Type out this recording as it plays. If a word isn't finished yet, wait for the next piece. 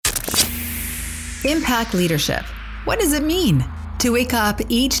Impact leadership. What does it mean? To wake up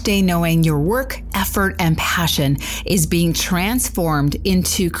each day knowing your work, effort, and passion is being transformed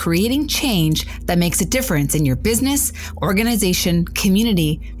into creating change that makes a difference in your business, organization,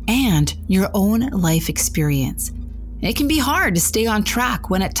 community, and your own life experience. It can be hard to stay on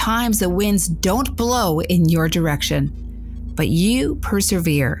track when at times the winds don't blow in your direction. But you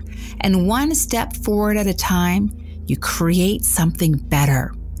persevere, and one step forward at a time, you create something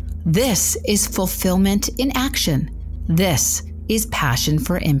better. This is fulfillment in action. This is Passion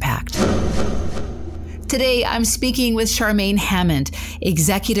for Impact. Today, I'm speaking with Charmaine Hammond,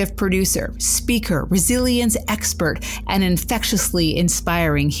 executive producer, speaker, resilience expert, and infectiously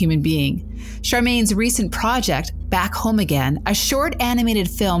inspiring human being. Charmaine's recent project, Back Home Again, a short animated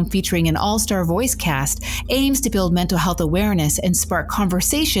film featuring an all-star voice cast, aims to build mental health awareness and spark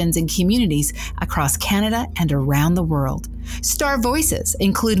conversations in communities across Canada and around the world. Star voices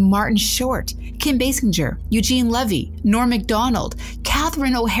include Martin Short, Kim Basinger, Eugene Levy, Norm Macdonald,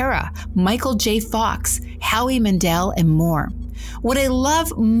 Catherine O'Hara, Michael J. Fox, Howie Mandel, and more. What I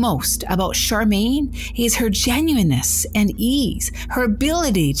love most about Charmaine is her genuineness and ease, her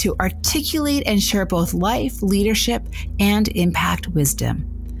ability to articulate and share both life, leadership, and impact wisdom.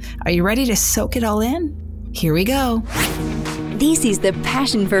 Are you ready to soak it all in? Here we go. This is the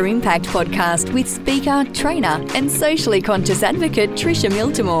Passion for Impact podcast with speaker, trainer, and socially conscious advocate Tricia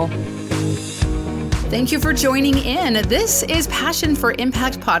Miltimore. Thank you for joining in. This is Passion for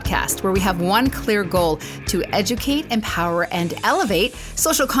Impact podcast, where we have one clear goal: to educate, empower, and elevate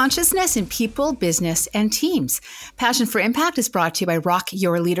social consciousness in people, business, and teams. Passion for Impact is brought to you by Rock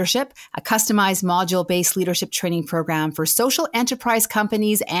Your Leadership, a customized module-based leadership training program for social enterprise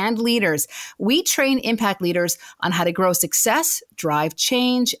companies and leaders. We train impact leaders on how to grow success, drive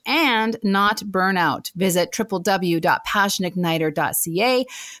change, and not burn out. Visit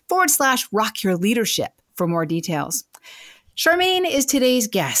www.passionigniter.ca/Rock Your Leadership for more details. Charmaine is today's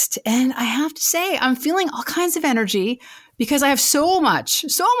guest, and I have to say, I'm feeling all kinds of energy because I have so much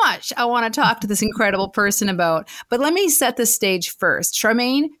I want to talk to this incredible person about. But let me set the stage first.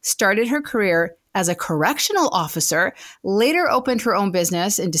 Charmaine started her career as a correctional officer, later opened her own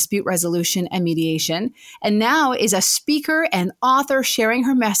business in dispute resolution and mediation, and now is a speaker and author sharing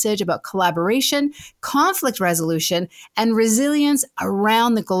her message about collaboration, conflict resolution, and resilience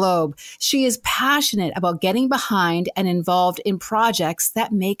around the globe. She is passionate about getting behind and involved in projects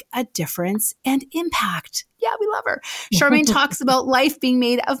that make a difference and impact. Yeah, we love her. Charmaine talks about life being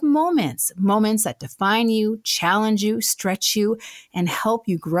made of moments that define you, challenge you, stretch you, and help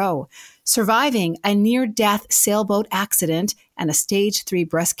you grow. Surviving a near-death sailboat accident and a stage 3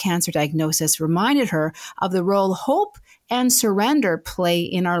 breast cancer diagnosis reminded her of the role hope and surrender play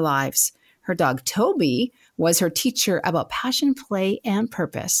in our lives. Her dog, Toby, was her teacher about passion, play, and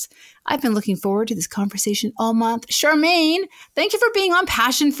purpose. I've been looking forward to this conversation all month. Charmaine, thank you for being on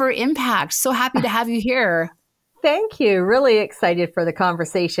Passion for Impact. So happy to have you here. Thank you. Really excited for the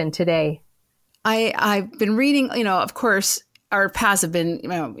conversation today. I've been reading, of course, our paths have been,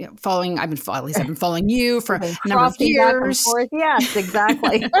 following. I've been following you for a number of years. Yes,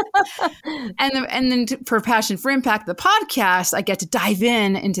 exactly. and then for Passion for Impact, the podcast, I get to dive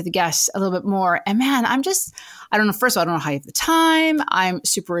into the guests a little bit more. And man, I don't know. First of all, I don't know how you have the time. I'm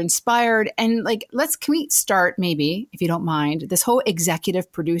super inspired. And can we start maybe, if you don't mind, this whole executive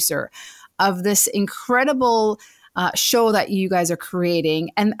producer of this incredible show that you guys are creating.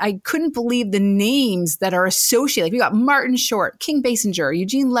 And I couldn't believe the names that are associated. We got Martin Short, Kim Basinger,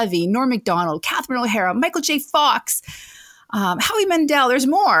 Eugene Levy, Norm Macdonald, Catherine O'Hara, Michael J. Fox, Howie Mandel. There's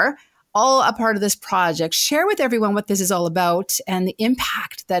more, all a part of this project. Share with everyone what this is all about and the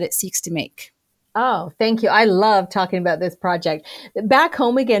impact that it seeks to make. Oh, thank you. I love talking about this project. The Back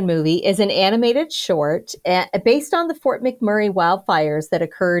Home Again movie is an animated short based on the Fort McMurray wildfires that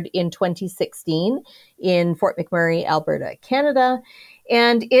occurred in 2016 in Fort McMurray, Alberta, Canada.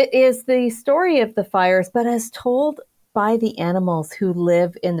 And it is the story of the fires, but as told by the animals who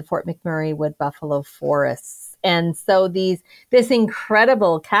live in the Fort McMurray wood buffalo forests. And so this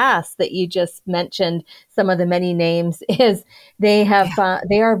incredible cast that you just mentioned, some of the many names, is they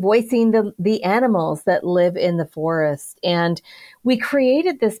are voicing the animals that live in the forest. And we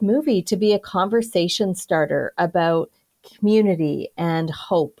created this movie to be a conversation starter about community and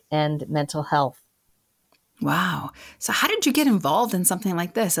hope and mental health. Wow. So how did you get involved in something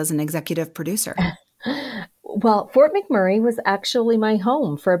like this as an executive producer? Well, Fort McMurray was actually my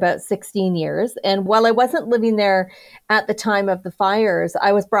home for about 16 years. And while I wasn't living there at the time of the fires,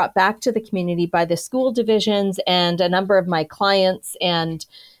 I was brought back to the community by the school divisions and a number of my clients and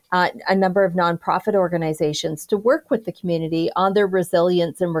a number of nonprofit organizations to work with the community on their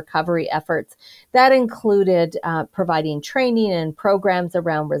resilience and recovery efforts. That included providing training and programs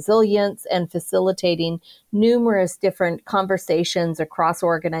around resilience and facilitating numerous different conversations across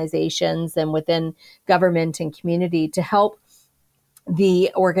organizations and within government and community to help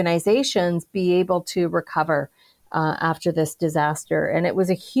the organizations be able to recover after this disaster. And it was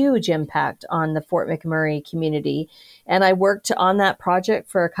a huge impact on the Fort McMurray community. And I worked on that project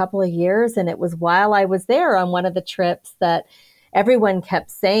for a couple of years. And it was while I was there on one of the trips that everyone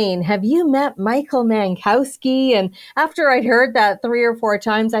kept saying, have you met Michael Mankowski? And after I'd heard that 3 or 4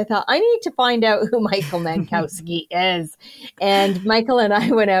 times, I thought, I need to find out who Michael Mankowski is. And Michael and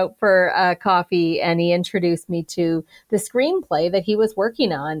I went out for coffee, and he introduced me to the screenplay that he was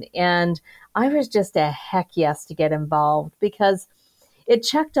working on. And I was just a heck yes to get involved because it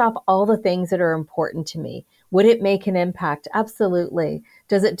checked off all the things that are important to me. Would it make an impact? Absolutely.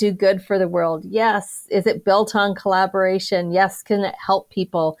 Does it do good for the world? Yes. Is it built on collaboration? Yes. Can it help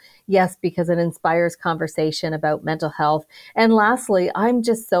people? Yes, because it inspires conversation about mental health. And lastly, I'm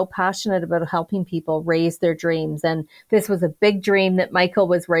just so passionate about helping people raise their dreams. And this was a big dream that Michael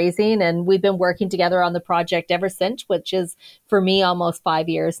was raising. And we've been working together on the project ever since, which is for me almost 5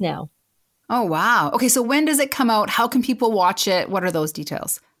 years now. Oh, wow. Okay. So when does it come out? How can people watch it? What are those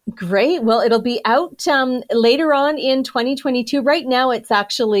details? Great. Well, it'll be out later on in 2022. Right now, it's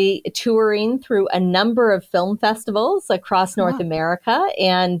actually touring through a number of film festivals across North America.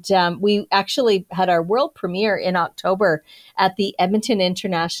 And we actually had our world premiere in October at the Edmonton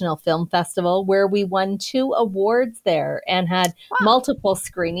International Film Festival, where we won 2 awards there and had multiple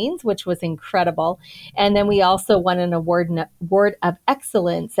screenings, which was incredible. And then we also won an award of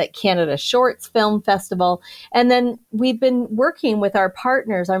excellence at Canada Shorts Film Festival. And then we've been working with our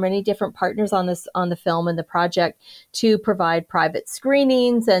partners, our many different partners on the film and the project, to provide private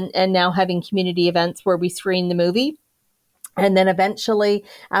screenings and now having community events where we screen the movie. And then eventually,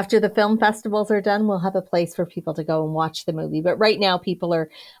 after the film festivals are done, we'll have a place for people to go and watch the movie. But right now, people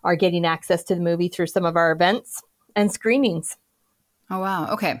are getting access to the movie through some of our events and screenings. Oh,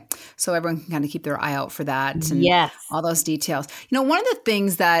 wow. Okay. So everyone can kind of keep their eye out for that and all those details. You know, one of the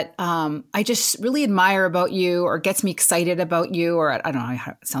things that I just really admire about you or gets me excited about you, or I don't know,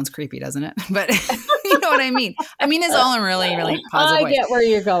 it sounds creepy, doesn't it? But you know what I mean? I mean, it's all in really, really positive ways. I get where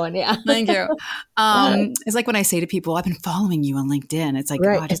you're going. Yeah. Thank you. It's like when I say to people, I've been following you on LinkedIn. It's like,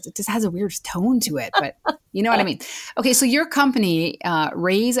 oh, it just has a weird tone to it, but you know what I mean? Okay. So your company,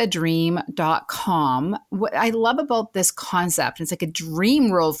 raiseadream.com, what I love about this concept, it's like a dream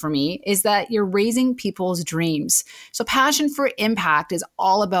world for me, is that you're raising people's dreams. So Passion for Impact is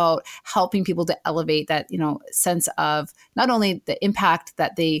all about helping people to elevate that, you know, sense of not only the impact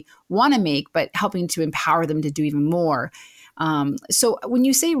that they want to make, but helping to empower them to do even more. So when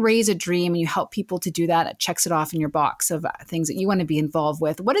you say raise a dream and you help people to do that, it checks it off in your box of things that you want to be involved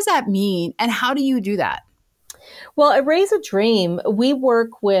with. What does that mean? And how do you do that? Well, at Raise a Dream, we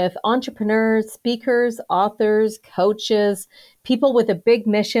work with entrepreneurs, speakers, authors, coaches, people with a big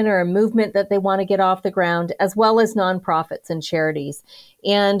mission or a movement that they want to get off the ground, as well as nonprofits and charities.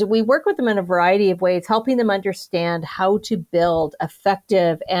 And we work with them in a variety of ways, helping them understand how to build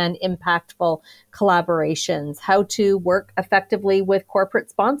effective and impactful collaborations, how to work effectively with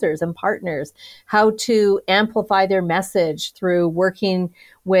corporate sponsors and partners, how to amplify their message through working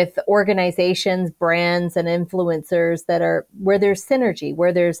with organizations, brands, and influencers that are where there's synergy,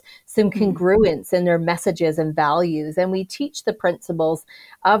 where there's some congruence in their messages and values. And we teach the principles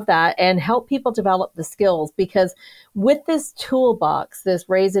of that and help people develop the skills, because with this toolbox, this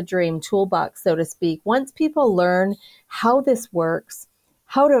Raise a Dream toolbox, so to speak, once people learn how this works,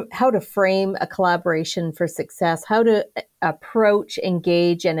 how to frame a collaboration for success, how to approach,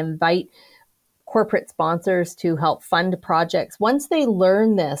 engage, and invite corporate sponsors to help fund projects. Once they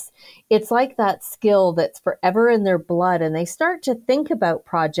learn this, it's like that skill that's forever in their blood, and they start to think about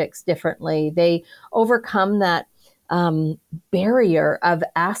projects differently. They overcome that barrier of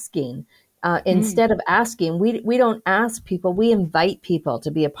asking. Instead of asking, we don't ask people, we invite people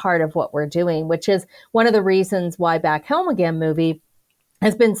to be a part of what we're doing, which is one of the reasons why Back Home Again movie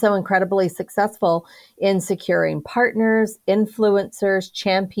has been so incredibly successful in securing partners, influencers,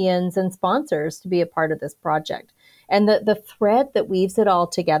 champions, and sponsors to be a part of this project. And the thread that weaves it all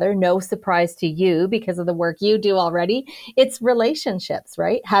together, no surprise to you because of the work you do already, it's relationships,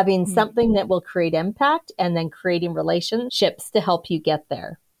 right? Having something that will create impact and then creating relationships to help you get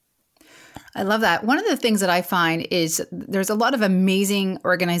there. I love that. One of the things that I find is there's a lot of amazing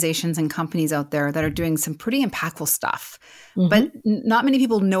organizations and companies out there that are doing some pretty impactful stuff, but not many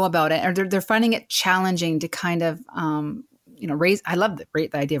people know about it, or they're finding it challenging to kind of raise. I love the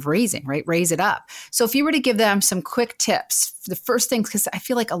idea of raising, right? Raise it up. So if you were to give them some quick tips, the first things, because I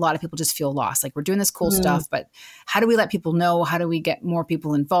feel like a lot of people just feel lost. Like we're doing this cool stuff, but how do we let people know? How do we get more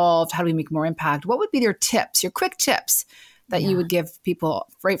people involved? How do we make more impact? What would be your tips, your quick tips that you would give people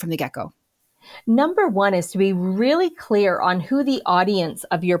right from the get-go? Number one is to be really clear on who the audience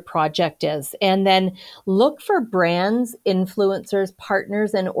of your project is, and then look for brands, influencers,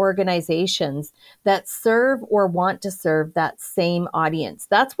 partners, and organizations that serve or want to serve that same audience.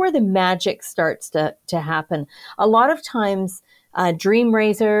 That's where the magic starts to happen. A lot of times, dream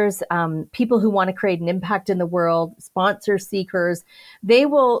raisers, people who want to create an impact in the world, sponsor seekers, they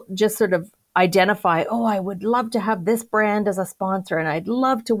will just sort of identify, oh, I would love to have this brand as a sponsor and I'd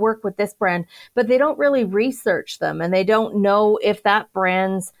love to work with this brand, but they don't really research them and they don't know if that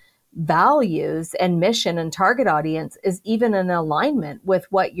brand's values and mission and target audience is even in alignment with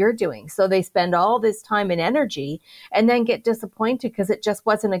what you're doing. So they spend all this time and energy and then get disappointed because it just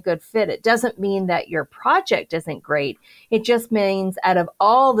wasn't a good fit. It doesn't mean that your project isn't great. It just means out of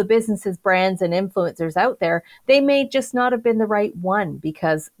all the businesses, brands, and influencers out there, they may just not have been the right one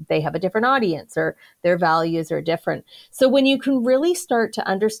because they have a different audience or their values are different. So when you can really start to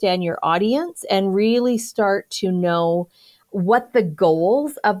understand your audience and really start to know what the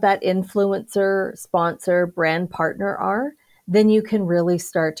goals of that influencer, sponsor, brand partner are, then you can really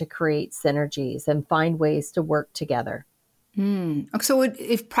start to create synergies and find ways to work together. So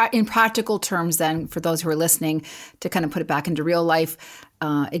if in practical terms, then for those who are listening, to kind of put it back into real life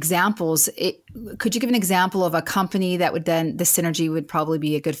examples, could you give an example of a company that would then, the synergy would probably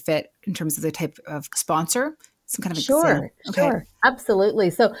be a good fit in terms of the type of sponsor? Some kind of Sure.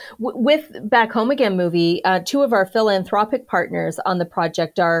 Absolutely. So with Back Home Again movie, two of our philanthropic partners on the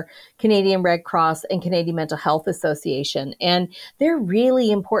project are Canadian Red Cross and Canadian Mental Health Association. And they're really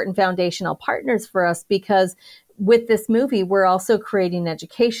important foundational partners for us because with this movie, we're also creating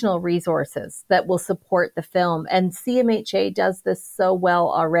educational resources that will support the film. And CMHA does this so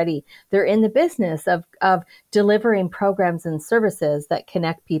well already. They're in the business of delivering programs and services that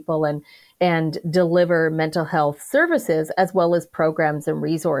connect people and deliver mental health services as well as programs and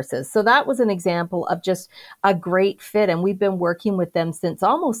resources. So that was an example of just a great fit. And we've been working with them since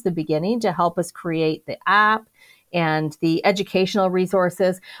almost the beginning to help us create the app and the educational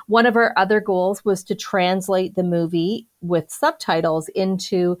resources. One of our other goals was to translate the movie with subtitles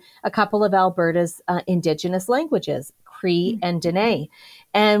into a couple of Alberta's Indigenous languages, Cree and Dene.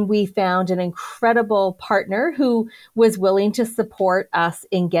 And we found an incredible partner who was willing to support us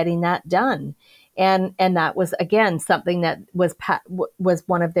in getting that done. And that was, again, something that was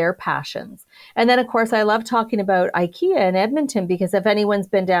one of their passions. And then, of course, I love talking about IKEA in Edmonton, because if anyone's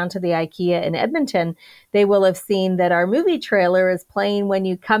been down to the IKEA in Edmonton, they will have seen that our movie trailer is playing when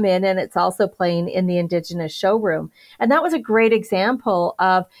you come in, and it's also playing in the Indigenous showroom. And that was a great example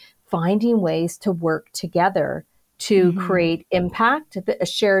of finding ways to work together to create impact, a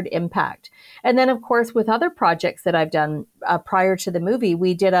shared impact. And then, of course, with other projects that I've done prior to the movie,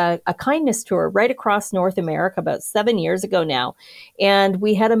 we did a kindness tour right across North America about 7 years ago now. And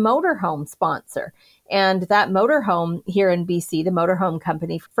we had a motorhome sponsor. And that motorhome here in BC, the motorhome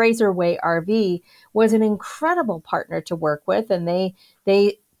company, Fraser Way RV, was an incredible partner to work with. And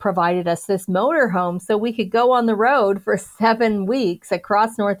they provided us this motorhome so we could go on the road for 7 weeks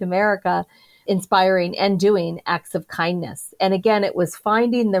across North America, inspiring and doing acts of kindness. And again, it was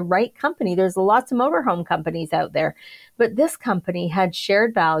finding the right company. There's lots of motorhome companies out there, but this company had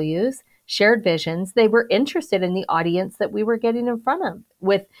shared values, shared visions. They were interested in the audience that we were getting in front of.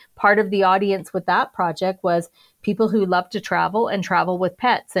 With part of the audience with that project was people who love to travel and travel with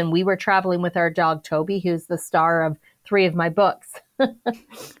pets. And we were traveling with our dog, Toby, who's the star of 3 of my books.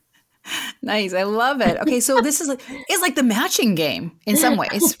 Nice. I love it. Okay. So this is like the matching game in some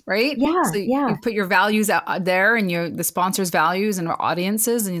ways, right? Yeah. So you put your values out there and the sponsor's values and our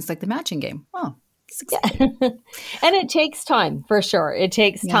audiences, and it's like the matching game. Oh, and it takes time, for sure. It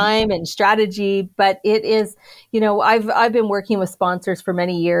takes time and strategy, but it is, I've been working with sponsors for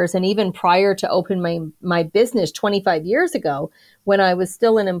many years. And even prior to open my business 25 years ago, when I was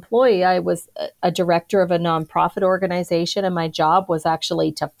still an employee, I was a director of a nonprofit organization, and my job was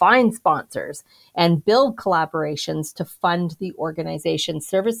actually to find sponsors and build collaborations to fund the organization's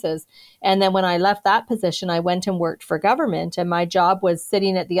services. And then when I left that position, I went and worked for government, and my job was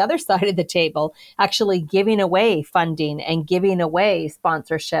sitting at the other side of the table, actually giving away funding and giving away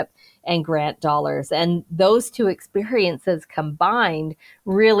sponsorship and grant dollars. And those two experiences combined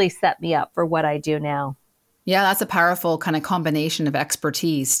really set me up for what I do now. Yeah, that's a powerful kind of combination of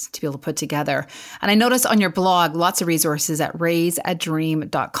expertise to be able to put together. And I noticed on your blog, lots of resources at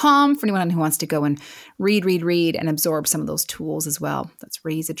raiseadream.com for anyone who wants to go and read, and absorb some of those tools as well. That's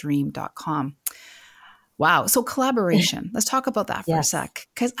raiseadream.com. Wow. So collaboration, let's talk about that for a sec.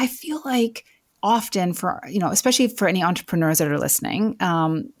 Because I feel like often for, especially for any entrepreneurs that are listening,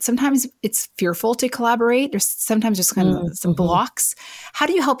 sometimes it's fearful to collaborate. There's sometimes just kind of some blocks. How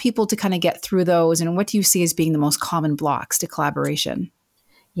do you help people to kind of get through those? And what do you see as being the most common blocks to collaboration?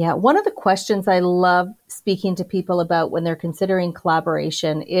 Yeah, one of the questions I love speaking to people about when they're considering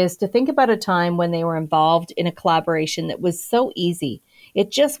collaboration is to think about a time when they were involved in a collaboration that was so easy. It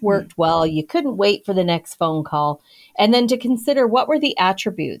just worked well. You couldn't wait for the next phone call. And then to consider, what were the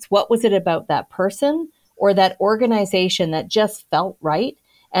attributes? What was it about that person or that organization that just felt right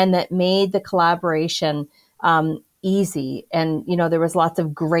and that made the collaboration easy? And, there was lots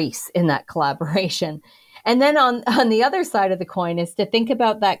of grace in that collaboration. And then on the other side of the coin is to think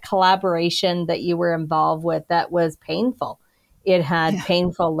about that collaboration that you were involved with that was painful. It had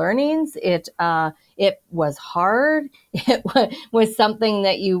painful learnings. It was hard. It was something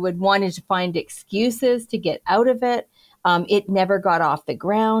that you would wanted to find excuses to get out of it. It never got off the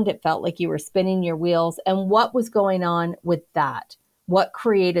ground. It felt like you were spinning your wheels. And what was going on with that? What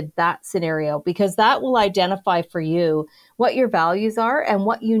created that scenario? Because that will identify for you what your values are and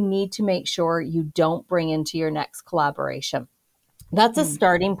what you need to make sure you don't bring into your next collaboration. That's a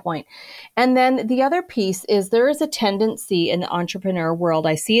starting point. And then the other piece is there is a tendency in the entrepreneur world.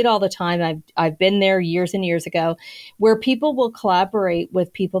 I see it all the time. I've been there years and years ago, where people will collaborate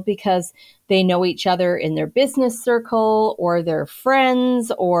with people because they know each other in their business circle or they're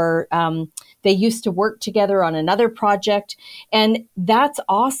friends or they used to work together on another project. And that's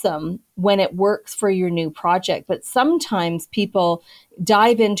awesome when it works for your new project. But sometimes people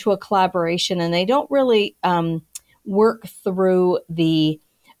dive into a collaboration and they don't really work through the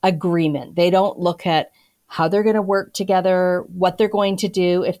agreement. They don't look at how they're going to work together, what they're going to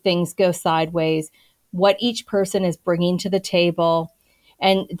do if things go sideways, what each person is bringing to the table.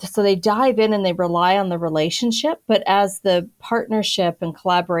 And so they dive in and they rely on the relationship. But as the partnership and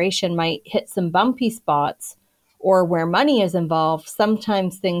collaboration might hit some bumpy spots or where money is involved,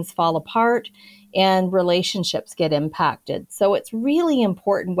 sometimes things fall apart and relationships get impacted. So it's really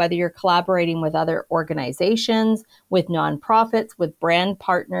important, whether you're collaborating with other organizations, with nonprofits, with brand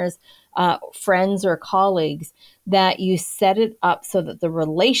partners, friends or colleagues, that you set it up so that the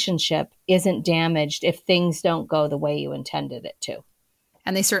relationship isn't damaged if things don't go the way you intended it to.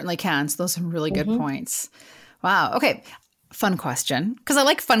 And they certainly can. So those are some really good points. Wow. Okay. Fun question. Because I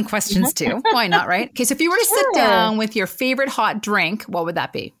like fun questions too. Why not, right? Okay. So if you were to sit down with your favorite hot drink, what would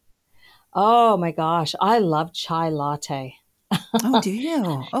that be? Oh my gosh, I love chai latte. Oh, do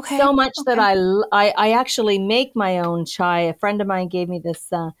you? Okay. So much that I actually make my own chai. A friend of mine gave me this.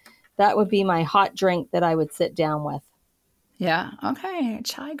 That would be my hot drink that I would sit down with. Yeah. Okay.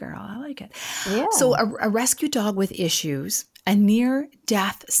 Chai girl. I like it. Yeah. So a rescue dog with issues, a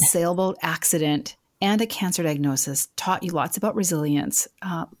near-death sailboat accident, and a cancer diagnosis taught you lots about resilience.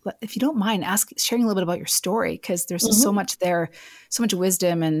 If you don't mind, sharing a little bit about your story, because there's so much there, so much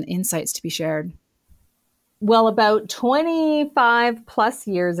wisdom and insights to be shared. Well, about 25 plus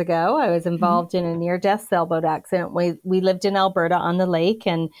years ago, I was involved in a near-death sailboat accident. We lived in Alberta on the lake,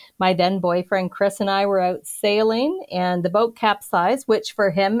 and my then boyfriend, Chris, and I were out sailing, and the boat capsized, which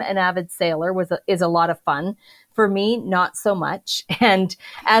for him, an avid sailor, is a lot of fun. For me, not so much. And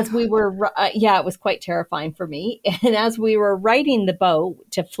as we were, it was quite terrifying for me. And as we were righting the boat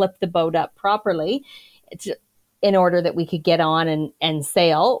to flip the boat up properly, in order that we could get on and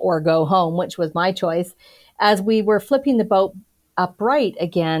sail or go home, which was my choice, as we were flipping the boat upright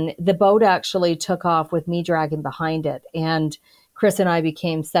again, the boat actually took off with me dragging behind it. And Chris and I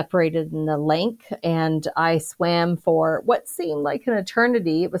became separated in the lake, and I swam for what seemed like an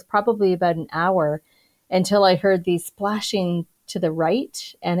eternity. It was probably about an hour, until I heard these splashing to the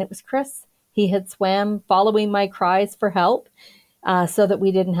right, and it was Chris. He had swam following my cries for help so that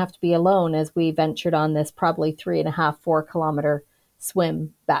we didn't have to be alone as we ventured on this probably 4 kilometer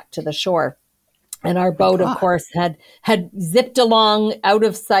swim back to the shore. And our boat, of course, had zipped along out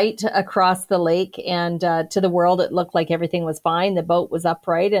of sight across the lake, and to the world, it looked like everything was fine. The boat was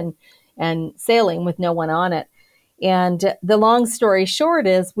upright and sailing with no one on it. And the long story short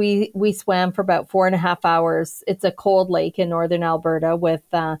is we swam for about 4.5 hours. It's a cold lake in northern Alberta with,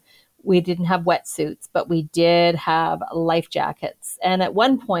 we didn't have wetsuits, but we did have life jackets. And at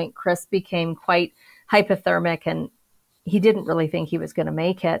one point, Chris became quite hypothermic, and he didn't really think he was going to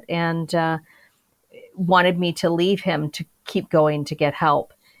make it, and wanted me to leave him to keep going to get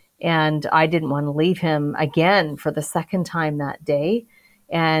help. And I didn't want to leave him again for the second time that day.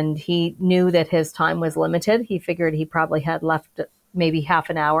 And he knew that his time was limited. He figured he probably had left maybe half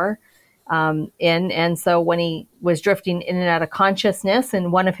an hour in. And so when he was drifting in and out of consciousness,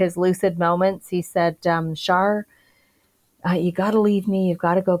 in one of his lucid moments, he said, Shar, you got to leave me. You've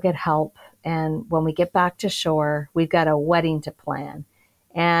got to go get help. And when we get back to shore, we've got a wedding to plan.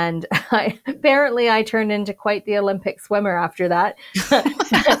 And apparently I turned into quite the Olympic swimmer after that.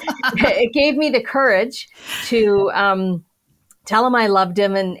 It gave me the courage to tell him I loved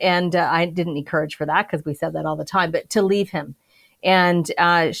him. And I didn't need courage for that because we said that all the time, but to leave him. And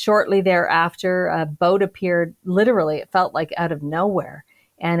shortly thereafter, a boat appeared. Literally, it felt like out of nowhere.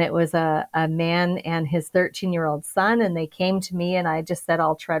 And it was a man and his 13-year-old son. And they came to me and I just said,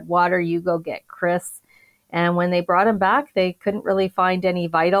 I'll tread water. You go get Chris. And when they brought him back, they couldn't really find any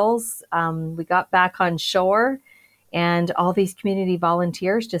vitals. We got back on shore and all these community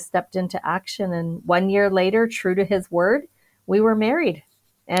volunteers just stepped into action. And 1 year later, true to his word, we were married.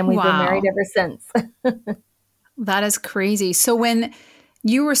 And we've been married ever since. That is crazy. So when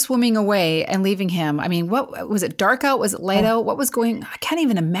you were swimming away and leaving him, I mean, what was it? Dark out? Was it light out? What was going? I can't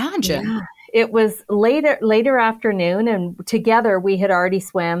even imagine. Yeah. It was later afternoon, and together we had already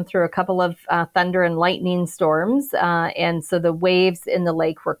swam through a couple of thunder and lightning storms, and so the waves in the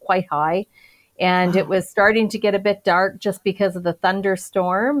lake were quite high, and It was starting to get a bit dark just because of the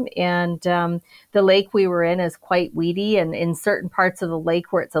thunderstorm, and the lake we were in is quite weedy, and in certain parts of the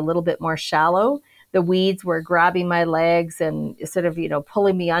lake where it's a little bit more shallow, the weeds were grabbing my legs and sort of,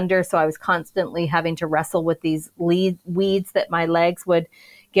 pulling me under, so I was constantly having to wrestle with these weeds that my legs would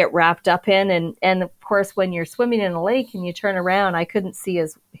get wrapped up in. And of course, when you're swimming in a lake and you turn around, I couldn't see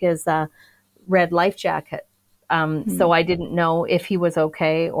his red life jacket. So I didn't know if he was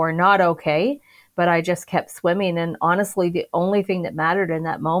okay or not okay, but I just kept swimming. And honestly, the only thing that mattered in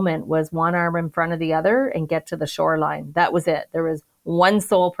that moment was one arm in front of the other and get to the shoreline. That was it. There was one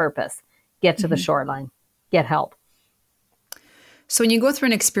sole purpose: get to the shoreline, get help. So when you go through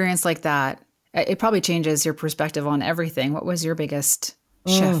an experience like that, it probably changes your perspective on everything. What was your biggest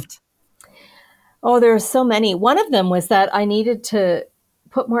shift? Oh, there's so many. One of them was that I needed to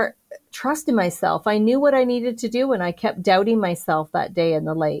put more trust in myself. I knew what I needed to do, and I kept doubting myself that day in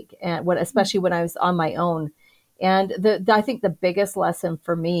the lake, and especially when I was on my own. And I think the biggest lesson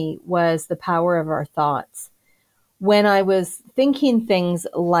for me was the power of our thoughts. When I was thinking things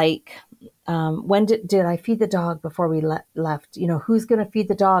like, when did I feed the dog before we left? Who's going to feed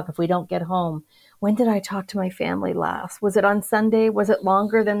the dog if we don't get home? When did I talk to my family last? Was it on Sunday? Was it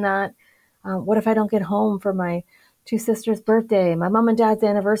longer than that? What if I don't get home for my two sisters' birthday, my mom and dad's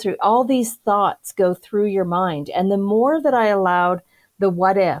anniversary? All these thoughts go through your mind. And the more that I allowed the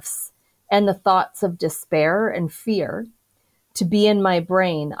what ifs and the thoughts of despair and fear to be in my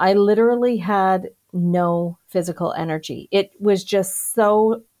brain, I literally had no physical energy. It was just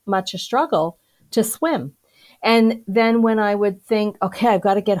so much a struggle to swim. And then when I would think, okay, I've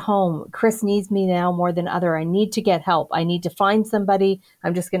got to get home. Chris needs me now more than ever. I need to get help. I need to find somebody.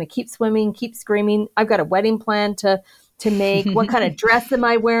 I'm just going to keep swimming, keep screaming. I've got a wedding plan to make. What kind of dress am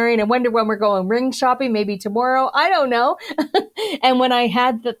I wearing? I wonder when we're going ring shopping, maybe tomorrow. I don't know. And when I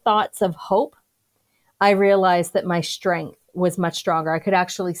had the thoughts of hope, I realized that my strength was much stronger. I could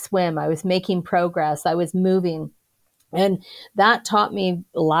actually swim. I was making progress. I was moving. And that taught me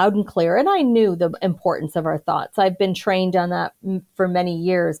loud and clear. And I knew the importance of our thoughts. I've been trained on that for many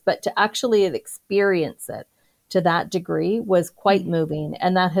years, but to actually experience it to that degree was quite moving.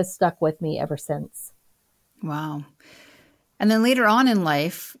 And that has stuck with me ever since. Wow. And then later on in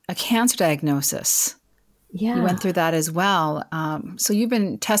life, a cancer diagnosis. Yeah. You went through that as well. So you've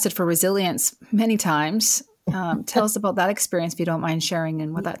been tested for resilience many times. Tell us about that experience, if you don't mind sharing,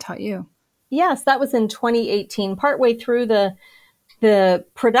 and what that taught you. Yes, that was in 2018, partway through the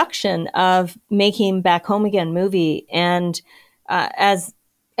production of making Back Home Again movie. And as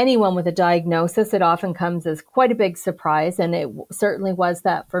anyone with a diagnosis, it often comes as quite a big surprise. And it certainly was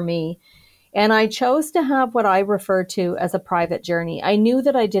that for me. And I chose to have what I refer to as a private journey. I knew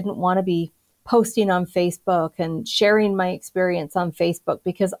that I didn't want to be posting on Facebook and sharing my experience on Facebook,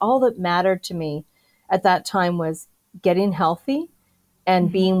 because all that mattered to me at that time was getting healthy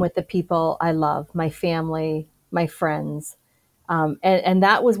and being with the people I love, my family, my friends. And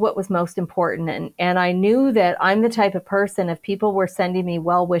that was what was most important. And I knew that I'm the type of person, if people were sending me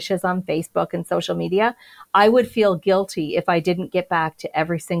well wishes on Facebook and social media, I would feel guilty if I didn't get back to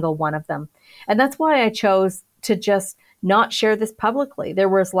every single one of them. And that's why I chose to just not share this publicly. There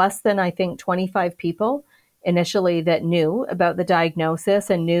was less than, I think, 25 people initially that knew about the diagnosis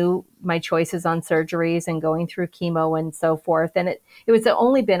and knew my choices on surgeries and going through chemo and so forth. And it was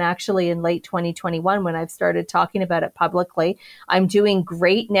only been actually in late 2021 when I've started talking about it publicly. I'm doing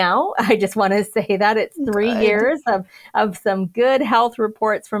great now. I just want to say that it's 3 years of some good health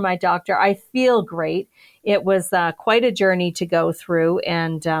reports from my doctor. I feel great. It was quite a journey to go through,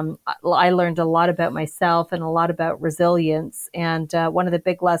 and I learned a lot about myself and a lot about resilience. And one of the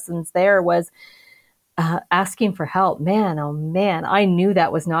big lessons there was asking for help. Man, oh man, I knew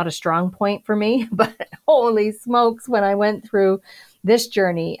that was not a strong point for me, but holy smokes, when I went through this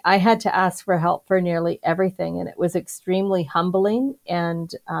journey, I had to ask for help for nearly everything. And it was extremely humbling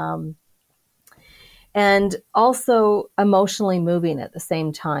and also emotionally moving at the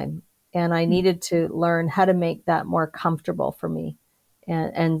same time. And I needed to learn how to make that more comfortable for me.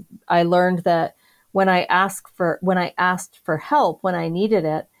 And I learned that when I asked for help when I needed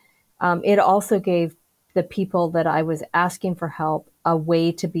it, it also gave the people that I was asking for help a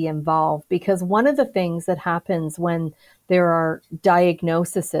way to be involved. Because one of the things that happens when there are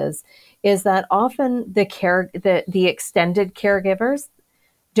diagnoses is that often the extended caregivers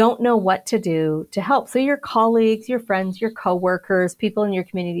don't know what to do to help. So your colleagues, your friends, your coworkers, people in your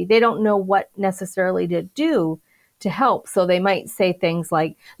community, they don't know what necessarily to do to help. So they might say things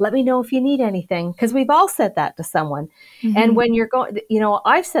like, let me know if you need anything, because we've all said that to someone. Mm-hmm. And when you're going,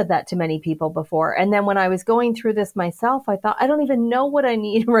 I've said that to many people before. And then when I was going through this myself, I thought, I don't even know what I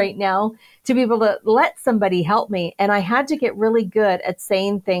need right now to be able to let somebody help me. And I had to get really good at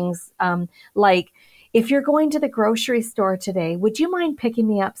saying things like, if you're going to the grocery store today, would you mind picking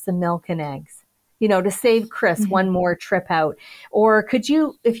me up some milk and eggs? To save Chris one more trip out. Or could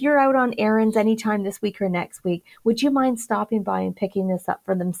you, if you're out on errands anytime this week or next week, would you mind stopping by and picking this up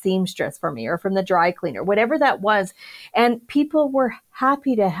from the seamstress for me or from the dry cleaner, whatever that was. And people were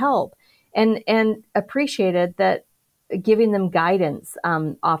happy to help and appreciated that giving them guidance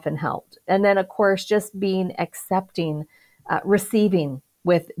often helped. And then, of course, just being accepting, receiving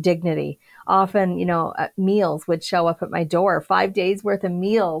with dignity. Often, meals would show up at my door, 5 days worth of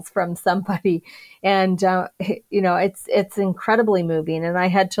meals from somebody. And, it's incredibly moving. And I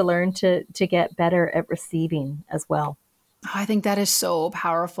had to learn to get better at receiving as well. I think that is so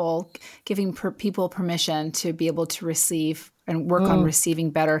powerful, giving people permission to be able to receive and work on receiving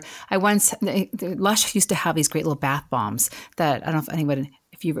better. Lush used to have these great little bath bombs that, I don't know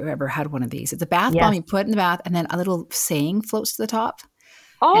if you've ever had one of these. It's a bath bomb you put in the bath and then a little saying floats to the top.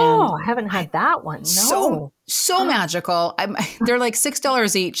 Oh, I haven't had that one. No. So magical. They're like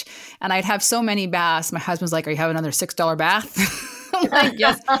 $6 each. And I'd have so many baths. My husband's like, are you having another $6 bath? I'm like,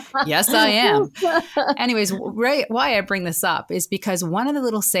 yes, I am. Anyways, why I bring this up is because one of the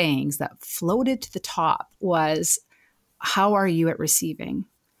little sayings that floated to the top was, how are you at receiving?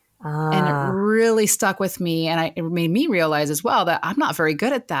 And it really stuck with me. And it made me realize as well that I'm not very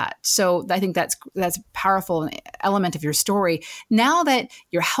good at that. So I think that's a powerful element of your story. Now that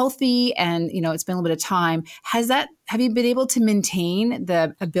you're healthy and, it's been a little bit of time, have you been able to maintain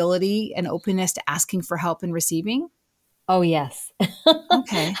the ability and openness to asking for help and receiving? Oh, yes.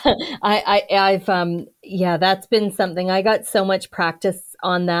 Okay. I've that's been something. I got so much practice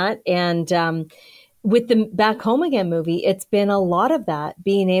on that. And, with the Back Home Again movie, it's been a lot of that,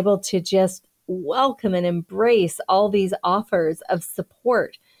 being able to just welcome and embrace all these offers of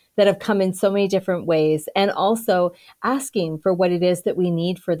support that have come in so many different ways, and also asking for what it is that we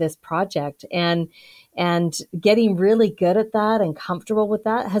need for this project. And getting really good at that and comfortable with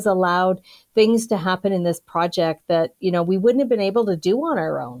that has allowed things to happen in this project that, we wouldn't have been able to do on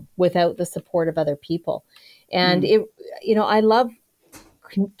our own without the support of other people. And I love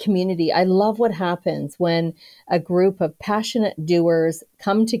community. I love what happens when a group of passionate doers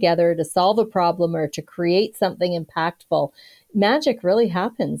come together to solve a problem or to create something impactful. Magic really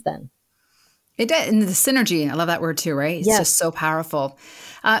happens then. It does. And the synergy, I love that word too, right? It's just so powerful.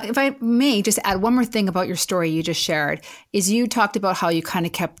 If I may just add one more thing about your story you just shared, is you talked about how you kind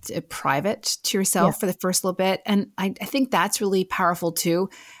of kept it private to yourself for the first little bit. And I think that's really powerful too.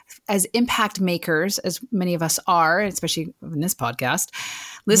 As impact makers, as many of us are, especially in this podcast,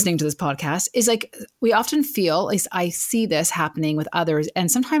 listening to this podcast, is like we often feel, at least I see this happening with others,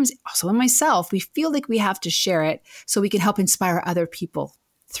 and sometimes also in myself, we feel like we have to share it so we can help inspire other people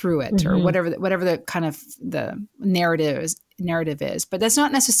through it, or whatever the kind of the narrative is. But that's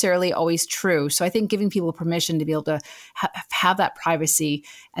not necessarily always true. So I think giving people permission to be able to have that privacy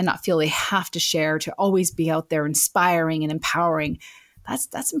and not feel they have to share, to always be out there inspiring and empowering,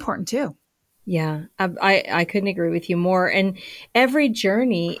 that's important too. Yeah, I couldn't agree with you more. And every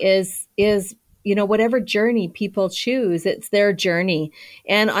journey is whatever journey people choose, it's their journey.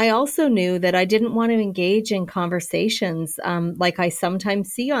 And I also knew that I didn't want to engage in conversations like I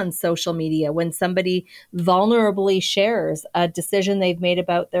sometimes see on social media when somebody vulnerably shares a decision they've made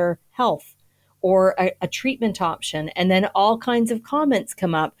about their health or a treatment option. And then all kinds of comments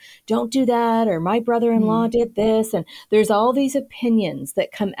come up. Don't do that. Or my brother-in-law did this. And there's all these opinions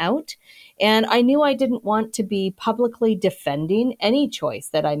that come out. And I knew I didn't want to be publicly defending any choice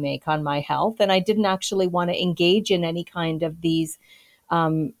that I make on my health. And I didn't actually want to engage in any kind of these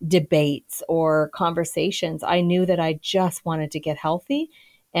debates or conversations. I knew that I just wanted to get healthy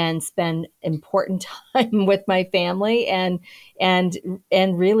and spend important time with my family and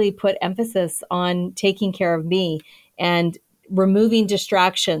really put emphasis on taking care of me and removing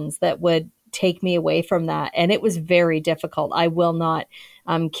distractions that would take me away from that. And it was very difficult. I will not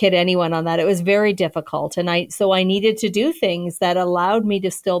kid anyone on that. It was very difficult. And so I needed to do things that allowed me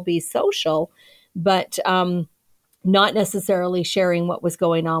to still be social, but not necessarily sharing what was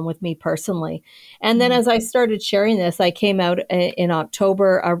going on with me personally. And then as I started sharing this, I came out in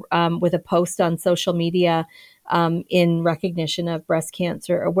October with a post on social media in recognition of Breast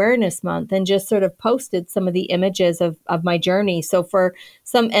Cancer Awareness Month, and just sort of posted some of the images of my journey. So for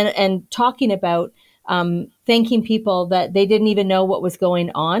some, and talking about thanking people that they didn't even know what was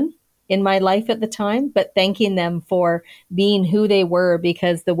going on in my life at the time, but thanking them for being who they were,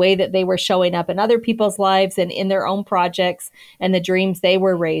 because the way that they were showing up in other people's lives and in their own projects and the dreams they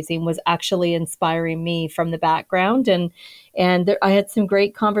were raising was actually inspiring me from the background. And I had some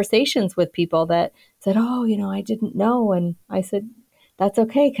great conversations with people that said, oh, I didn't know. And I said, that's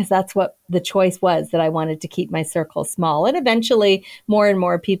okay, because that's what the choice was, that I wanted to keep my circle small. And eventually more and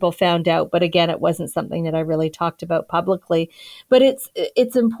more people found out. But again, it wasn't something that I really talked about publicly. But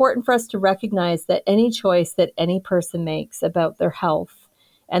it's important for us to recognize that any choice that any person makes about their health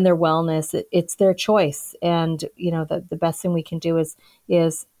and their wellness, it's their choice. And, the best thing we can do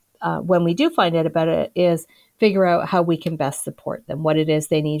is when we do find out about it, is figure out how we can best support them, what it is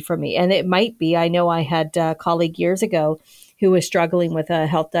they need from me. And it might be, I know I had a colleague years ago who was struggling with a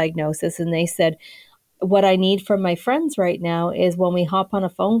health diagnosis, and they said, what I need from my friends right now is when we hop on a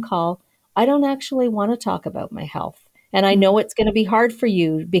phone call, I don't actually want to talk about my health. And I know it's going to be hard for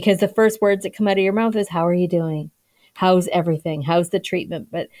you, because the first words that come out of your mouth is, how are you doing? How's everything? How's the treatment?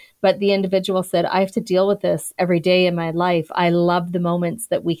 But the individual said, I have to deal with this every day in my life. I love the moments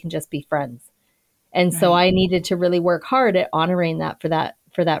that we can just be friends. And so I needed to really work hard at honoring that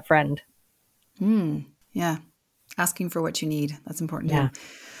for that friend. Yeah. Asking for what you need. That's important too.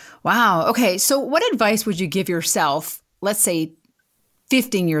 Wow. Okay. So what advice would you give yourself, let's say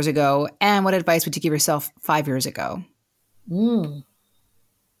 15 years ago, and what advice would you give yourself 5 years ago?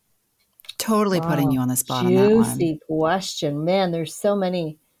 Totally putting you on the spot on that one. Juicy question. Man, there's so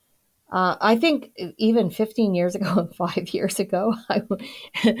many. I think even 15 years ago and 5 years ago, I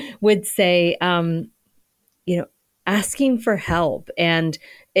would say, asking for help. And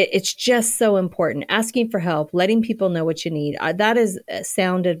it's just so important. Asking for help, letting people know what you need. That is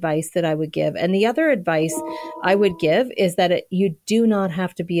sound advice that I would give. And the other advice I would give is that you do not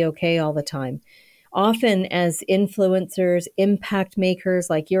have to be okay all the time. Often as influencers, impact makers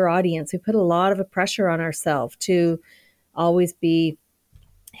like your audience, we put a lot of pressure on ourselves to always be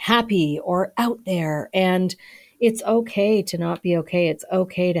happy or out there. And it's okay to not be okay. It's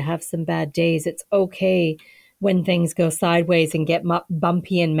okay to have some bad days. It's okay when things go sideways and get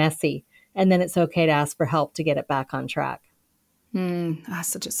bumpy and messy. And then it's okay to ask for help to get it back on track.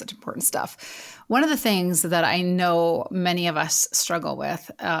 Such important stuff. One of the things that I know many of us struggle with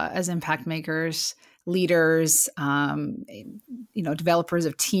as impact makers, leaders, developers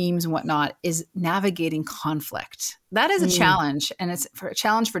of teams and whatnot, is navigating conflict. That is a challenge, and it's a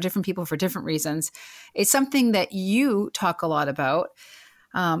challenge for different people for different reasons. It's something that you talk a lot about.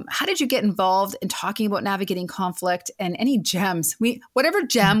 How did you get involved in talking about navigating conflict, and any gems? Whatever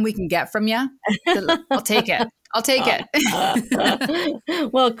gem we can get from you, I'll take it. I'll take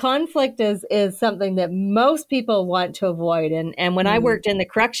it. Well, conflict is something that most people want to avoid. And when I worked in the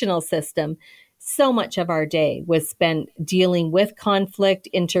correctional system, so much of our day was spent dealing with conflict,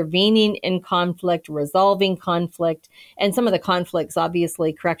 intervening in conflict, resolving conflict. And some of the conflicts,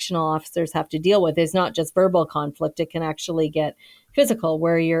 obviously, correctional officers have to deal with is not just verbal conflict. It can actually get physical,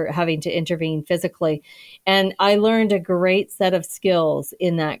 where you're having to intervene physically. And I learned a great set of skills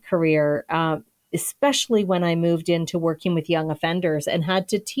in that career, especially when I moved into working with young offenders and had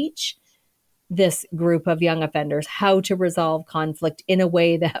to teach this group of young offenders how to resolve conflict in a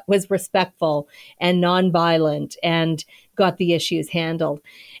way that was respectful and nonviolent and got the issues handled.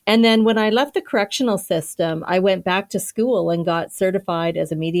 And then when I left the correctional system, I went back to school and got certified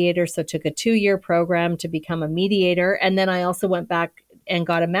as a mediator. So took a 2-year program to become a mediator. And then I also went back and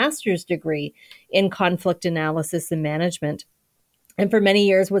got a master's degree in conflict analysis and management. And for many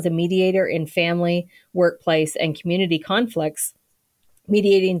years was a mediator in family, workplace, and community conflicts,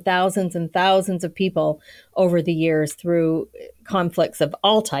 mediating thousands and thousands of people over the years through conflicts of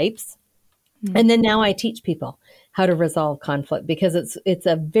all types. Mm-hmm. And then now I teach people how to resolve conflict because it's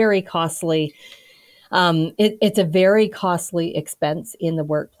a very costly it's a very costly expense in the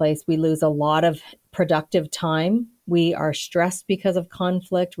workplace. We lose a lot of productive time. We are stressed because of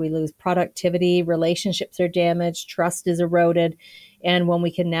conflict. We lose productivity. Relationships are damaged. Trust is eroded. And when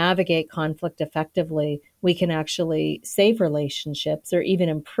we can navigate conflict effectively, we can actually save relationships or even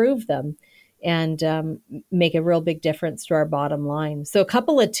improve them and make a real big difference to our bottom line. So a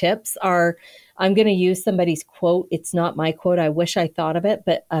couple of tips are, I'm going to use somebody's quote. It's not my quote. I wish I thought of it,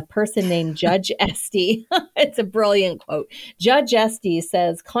 but a person named Judge Esty, it's a brilliant quote. Judge Esty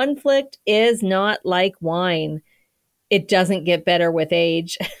says, conflict is not like wine. It doesn't get better with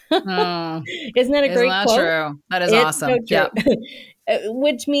age. Oh, isn't that a great quote? True. That is awesome. So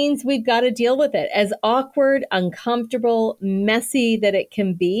which means we've got to deal with it. As awkward, uncomfortable, messy that it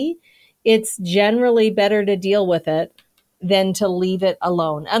can be, it's generally better to deal with it than to leave it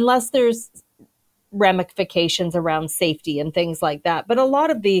alone, unless there's ramifications around safety and things like that. But a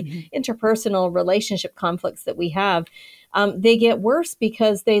lot of the interpersonal relationship conflicts that we have, they get worse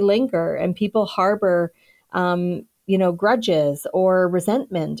because they linger and people harbor grudges or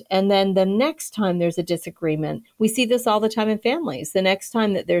resentment. And then the next time there's a disagreement, we see this all the time in families. The next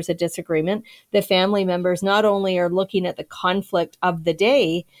time that there's a disagreement, the family members not only are looking at the conflict of the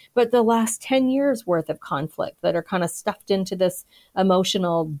day, but the last 10 years worth of conflict that are kind of stuffed into this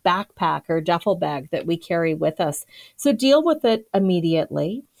emotional backpack or duffel bag that we carry with us. So deal with it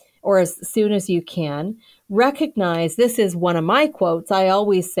immediately or as soon as you can. Recognize, this is one of my quotes. I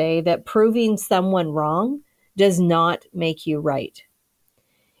always say that proving someone wrong does not make you right.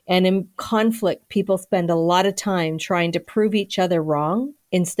 And in conflict, people spend a lot of time trying to prove each other wrong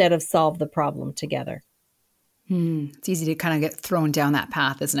instead of solve the problem together. It's easy to kind of get thrown down that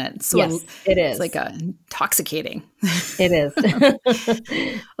path, isn't it? So yes, it is. It's like intoxicating. It is.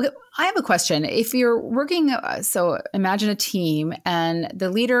 Okay, I have a question. If you're working, so imagine a team and the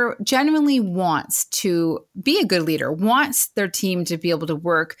leader genuinely wants to be a good leader, wants their team to be able to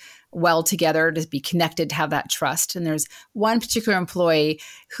work well together, to be connected, to have that trust. And there's one particular employee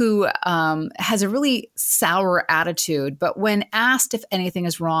who has a really sour attitude, but when asked if anything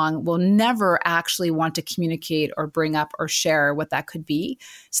is wrong, will never actually want to communicate or bring up or share what that could be.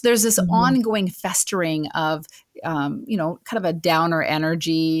 So there's this ongoing festering of, kind of a downer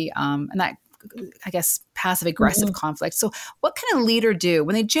energy, and that, I guess, passive aggressive conflict. So what can a leader do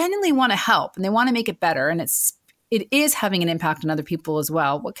when they genuinely want to help and they want to make it better and it is having an impact on other people as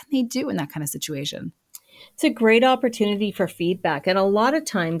well? What can they do in that kind of situation? It's a great opportunity for feedback. And a lot of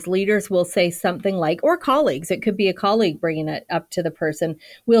times leaders will say something like, or colleagues, it could be a colleague bringing it up to the person,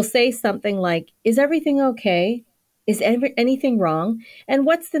 will say something like, is everything okay? Is anything wrong? And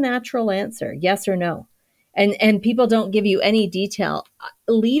what's the natural answer? Yes or no? And people don't give you any detail.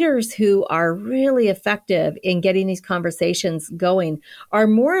 Leaders who are really effective in getting these conversations going are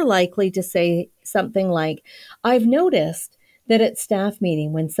more likely to say something like, I've noticed that at staff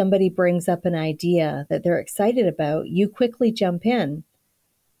meeting, when somebody brings up an idea that they're excited about, you quickly jump in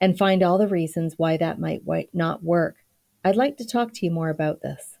and find all the reasons why that might not work. I'd like to talk to you more about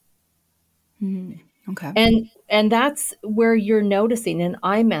this. Okay. And that's where you're noticing an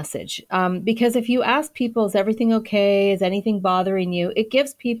I message. Because if you ask people, is everything okay? Is anything bothering you? It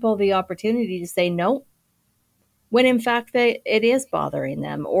gives people the opportunity to say no, when in fact it is bothering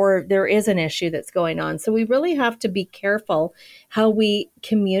them or there is an issue that's going on. So we really have to be careful how we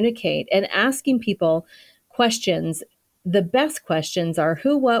communicate and asking people questions. The best questions are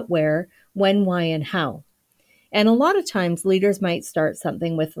who, what, where, when, why, and how. And a lot of times leaders might start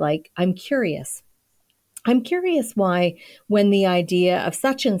something with like, I'm curious. I'm curious why, when the idea of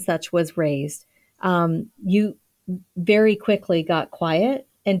such and such was raised, you very quickly got quiet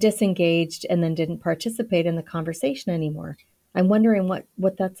and disengaged and then didn't participate in the conversation anymore. I'm wondering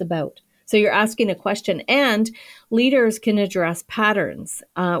what that's about. So you're asking a question, and leaders can address patterns.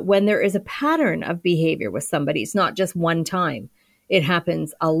 When there is a pattern of behavior with somebody, it's not just one time. It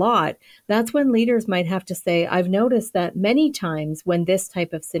happens a lot. That's when leaders might have to say, I've noticed that many times when this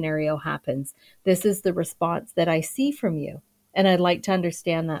type of scenario happens, this is the response that I see from you. And I'd like to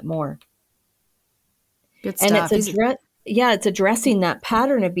understand that more. Good And stuff. it's addressing that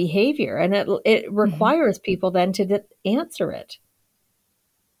pattern of behavior, and it requires people then to answer it.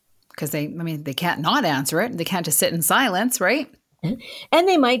 Because they can't not answer it. They can't just sit in silence, right? And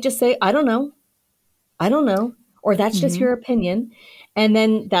they might just say, I don't know. I don't know. Or that's just your opinion. And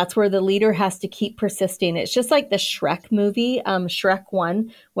then that's where the leader has to keep persisting. It's just like the Shrek movie, Shrek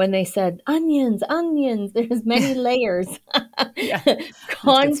 1, when they said, onions, onions, there's many layers. Yeah.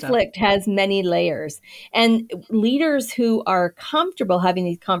 Conflict has many layers. And leaders who are comfortable having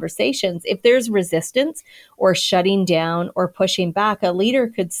these conversations, if there's resistance or shutting down or pushing back, a leader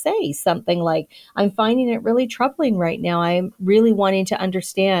could say something like, I'm finding it really troubling right now. I'm really wanting to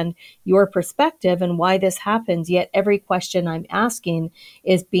understand your perspective and why this happens. Yet every question I'm asking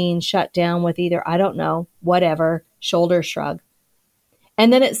is being shut down with either, I don't know, whatever, shoulder shrug.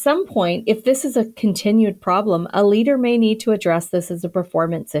 And then at some point, if this is a continued problem, a leader may need to address this as a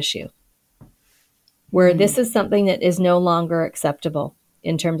performance issue, where this is something that is no longer acceptable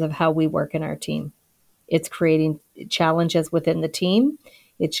in terms of how we work in our team. It's creating challenges within the team.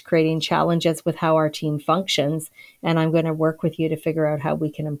 It's creating challenges with how our team functions. And I'm going to work with you to figure out how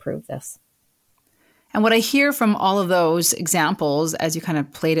we can improve this. And what I hear from all of those examples, as you kind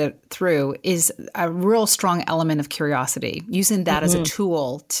of played it through, is a real strong element of curiosity, using that as a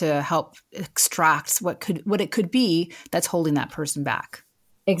tool to help extract what it could be that's holding that person back.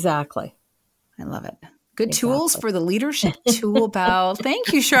 Exactly. I love it. Good tools for the leadership tool belt.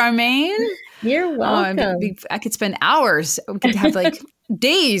 Thank you, Charmaine. You're welcome. I could spend hours. We could have like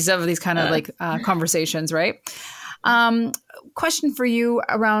days of these kind of conversations, right? Question for you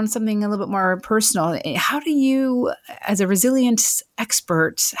around something a little bit more personal. How do you, as a resilience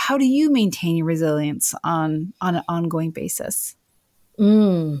expert, how do you maintain your resilience on an ongoing basis?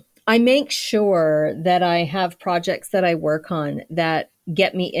 I make sure that I have projects that I work on that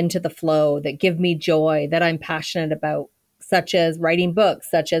get me into the flow, that give me joy, that I'm passionate about, such as writing books,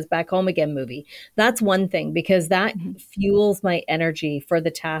 such as Back Home Again movie. That's one thing, because that fuels my energy for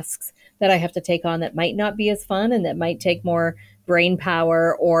the tasks that I have to take on that might not be as fun and that might take more brain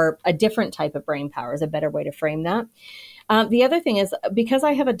power, or a different type of brain power is a better way to frame that. The other thing is, because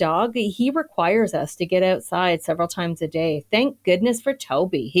I have a dog, he requires us to get outside several times a day. Thank goodness for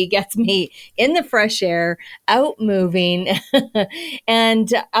Toby. He gets me in the fresh air, out moving.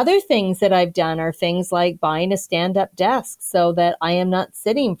 And other things that I've done are things like buying a stand-up desk so that I am not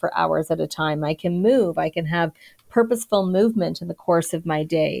sitting for hours at a time. I can move. I can have purposeful movement in the course of my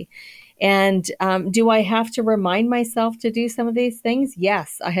day. And do I have to remind myself to do some of these things?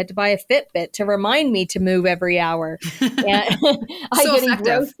 Yes. I had to buy a Fitbit to remind me to move every hour. And I get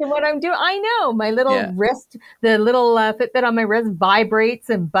engrossed in what I'm doing. I know. My little wrist, the little Fitbit on my wrist vibrates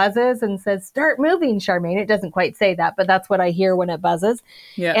and buzzes and says, start moving, Charmaine. It doesn't quite say that, but that's what I hear when it buzzes.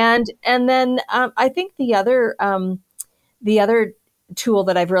 Yeah. And then I think the other tool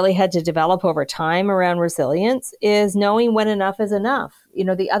that I've really had to develop over time around resilience is knowing when enough is enough. You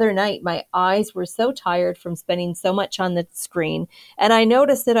know, the other night, my eyes were so tired from spending so much on the screen. And I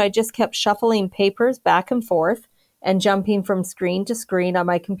noticed that I just kept shuffling papers back and forth and jumping from screen to screen on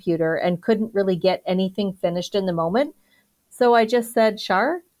my computer and couldn't really get anything finished in the moment. So I just said,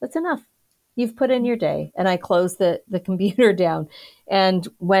 Char, that's enough. You've put in your day. And I closed the computer down and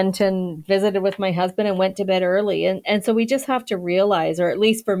went and visited with my husband and went to bed early. And so we just have to realize, or at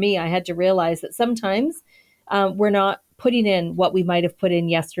least for me, I had to realize that sometimes we're not putting in what we might have put in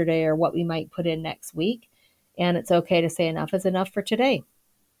yesterday or what we might put in next week. And it's okay to say enough is enough for today.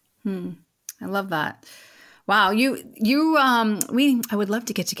 I love that. Wow, I would love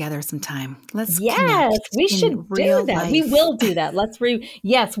to get together sometime. Yes, we should do that. Life. We will do that.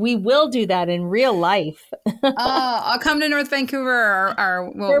 Yes, we will do that in real life. I'll come to North Vancouver,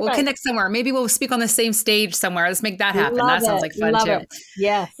 or we'll connect somewhere. Maybe we'll speak on the same stage somewhere. Let's make that happen. That sounds like fun too.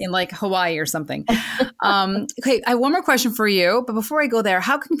 Yes, in like Hawaii or something. Okay, I have one more question for you, but before I go there,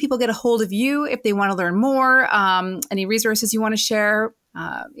 how can people get a hold of you if they want to learn more? Any resources you want to share?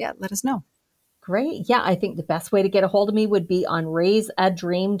 Let us know. Great. Yeah, I think the best way to get a hold of me would be on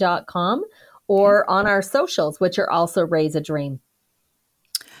raiseadream.com or on our socials, which are also Raise a Dream.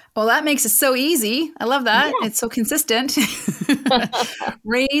 Well, that makes it so easy. I love that. Yeah. It's so consistent.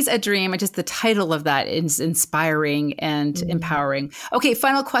 Raise a Dream. Just the title of that is inspiring and empowering. Okay,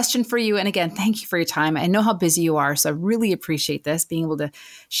 final question for you. And again, thank you for your time. I know how busy you are, so I really appreciate this. Being able to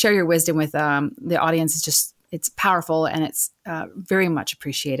share your wisdom with the audience is just, it's powerful, and it's very much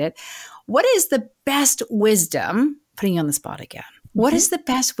appreciated. What is the best wisdom, putting you on the spot again, what is the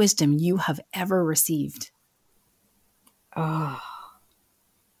best wisdom you have ever received? Oh,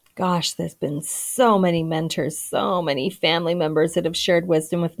 gosh, there's been so many mentors, so many family members that have shared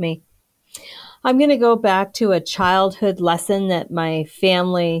wisdom with me. I'm going to go back to a childhood lesson that my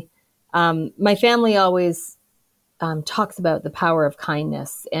family always talks about, the power of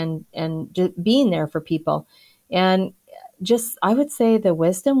kindness and just being there for people. And just, I would say the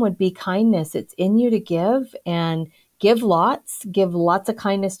wisdom would be kindness. It's in you to give, and give lots of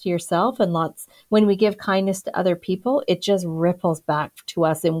kindness to yourself, and when we give kindness to other people, it just ripples back to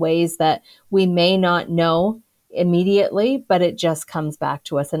us in ways that we may not know immediately, but it just comes back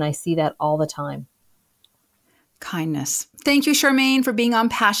to us. And I see that all the time. Kindness. Thank you, Charmaine, for being on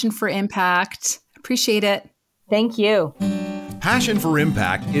Passion for Impact. Appreciate it. Thank you. Passion for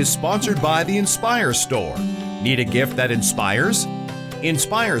Impact is sponsored by the Inspire Store. Need a gift that inspires?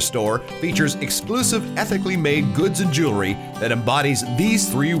 Inspire Store features exclusive, ethically made goods and jewelry that embodies these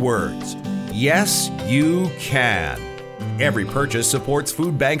 3 words: yes, you can. Every purchase supports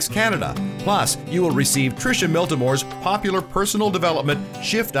Food Banks Canada. Plus, you will receive Tricia Miltimore's popular personal development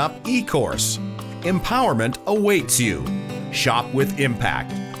Shift Up e-course. Empowerment awaits you. Shop with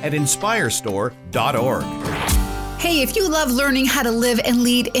impact at inspirestore.org. Hey, if you love learning how to live and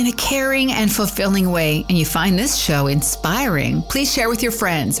lead in a caring and fulfilling way, and you find this show inspiring, please share with your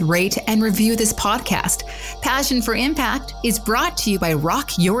friends, rate and review this podcast. Passion for Impact is brought to you by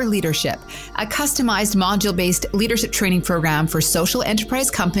Rock Your Leadership, a customized module-based leadership training program for social enterprise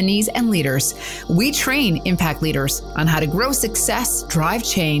companies and leaders. We train impact leaders on how to grow success, drive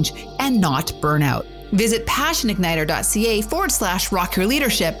change, and not burn out. Visit passionigniter.ca/Rock Your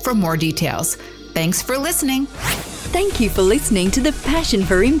Leadership for more details. Thanks for listening. Thank you for listening to the Passion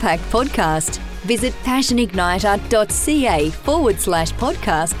for Impact podcast. Visit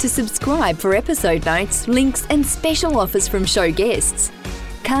passionigniter.ca/podcast to subscribe for episode notes, links, and special offers from show guests.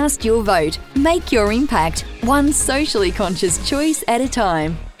 Cast your vote. Make your impact, one socially conscious choice at a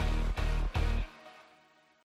time.